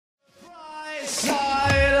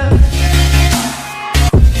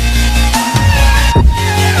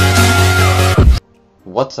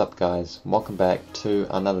What's up guys, welcome back to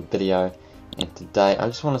another video, and today I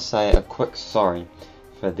just want to say a quick sorry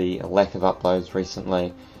for the lack of uploads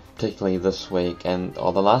recently, particularly this week, and the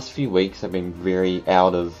last few weeks have been very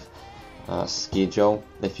out of schedule,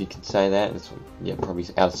 if you could say that. Yeah, probably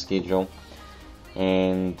out of schedule,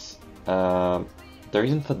 and the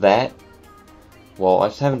reason for that, well, I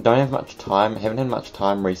just haven't had much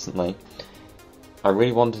time recently. I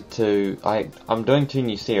really wanted to, I'm doing 2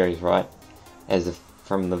 new series, right? As if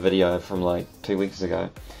from the video from like 2 weeks ago,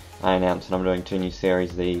 I announced that I'm doing 2 new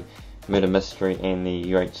series, the Murder Mystery and the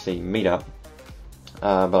UHC Meetup,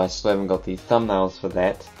 but I still haven't got the thumbnails for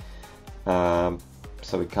that,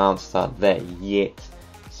 so we can't start that yet.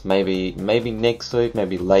 So maybe next week,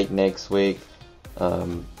 maybe late next week,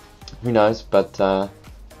 who knows, but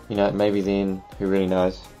you know, maybe then, who really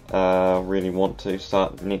knows. Really want to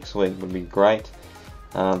start next week, would be great.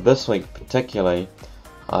 This week particularly,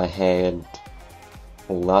 I had,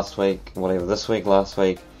 last week I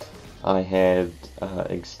had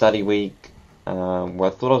a study week where I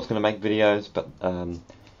thought I was going to make videos, but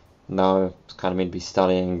no, it was kind of meant to be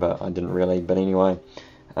studying, but I didn't really. But anyway,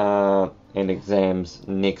 and exams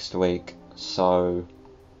next week, so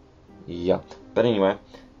yeah. But anyway,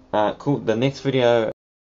 cool. The next video,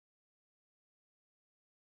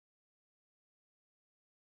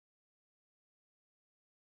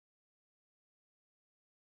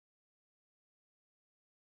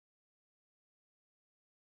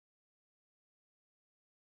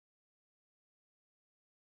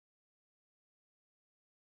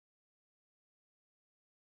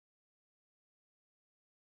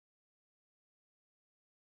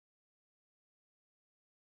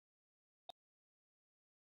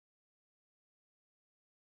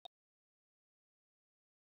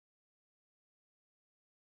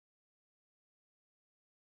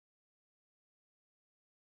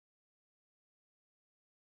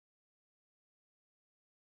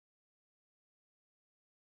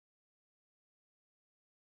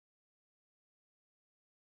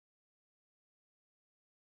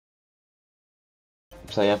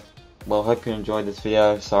 so yeah, well, hope you enjoyed this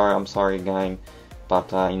video. I'm sorry again,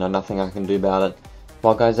 but you know, nothing I can do about it.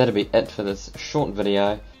 Well guys, that'll be it for this short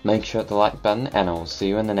video. Make sure to hit the like button, and I'll see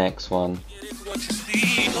you in the next one.